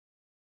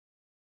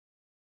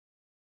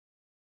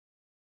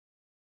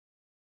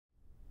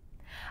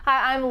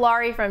Hi, I'm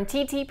Laurie from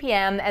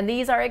TTPM, and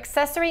these are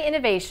Accessory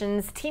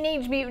Innovations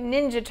Teenage Mutant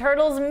Ninja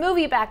Turtles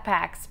movie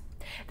backpacks.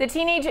 The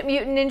Teenage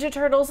Mutant Ninja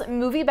Turtles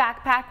movie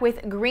backpack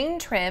with green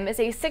trim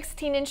is a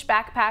 16-inch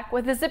backpack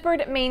with a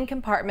zippered main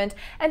compartment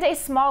and a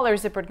smaller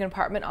zippered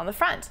compartment on the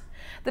front.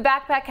 The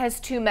backpack has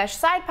 2 mesh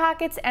side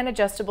pockets and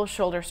adjustable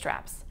shoulder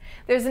straps.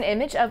 There's an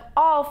image of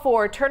all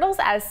 4 turtles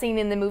as seen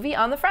in the movie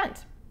on the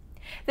front.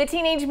 The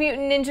Teenage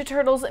Mutant Ninja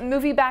Turtles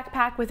movie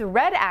backpack with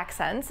red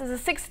accents is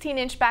a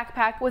 16-inch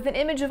backpack with an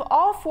image of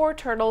all 4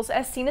 turtles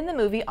as seen in the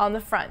movie on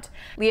the front.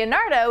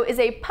 Leonardo is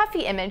a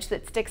puffy image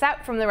that sticks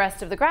out from the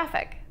rest of the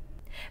graphic.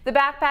 The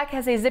backpack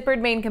has a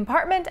zippered main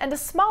compartment and a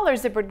smaller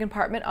zippered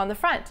compartment on the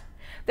front.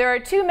 There are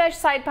 2 mesh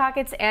side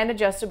pockets and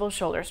adjustable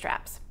shoulder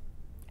straps.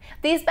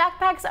 These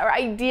backpacks are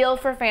ideal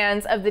for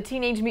fans of the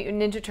Teenage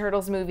Mutant Ninja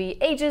Turtles movie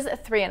ages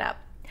 3 and up.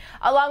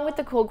 Along with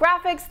the cool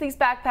graphics, these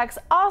backpacks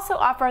also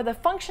offer the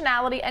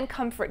functionality and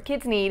comfort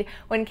kids need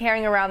when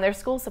carrying around their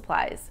school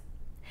supplies.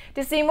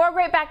 To see more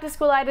great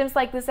back-to-school items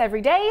like this every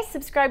day,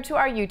 subscribe to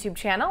our YouTube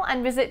channel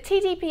and visit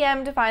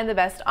TTPM to find the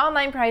best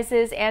online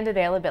prices and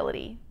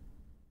availability.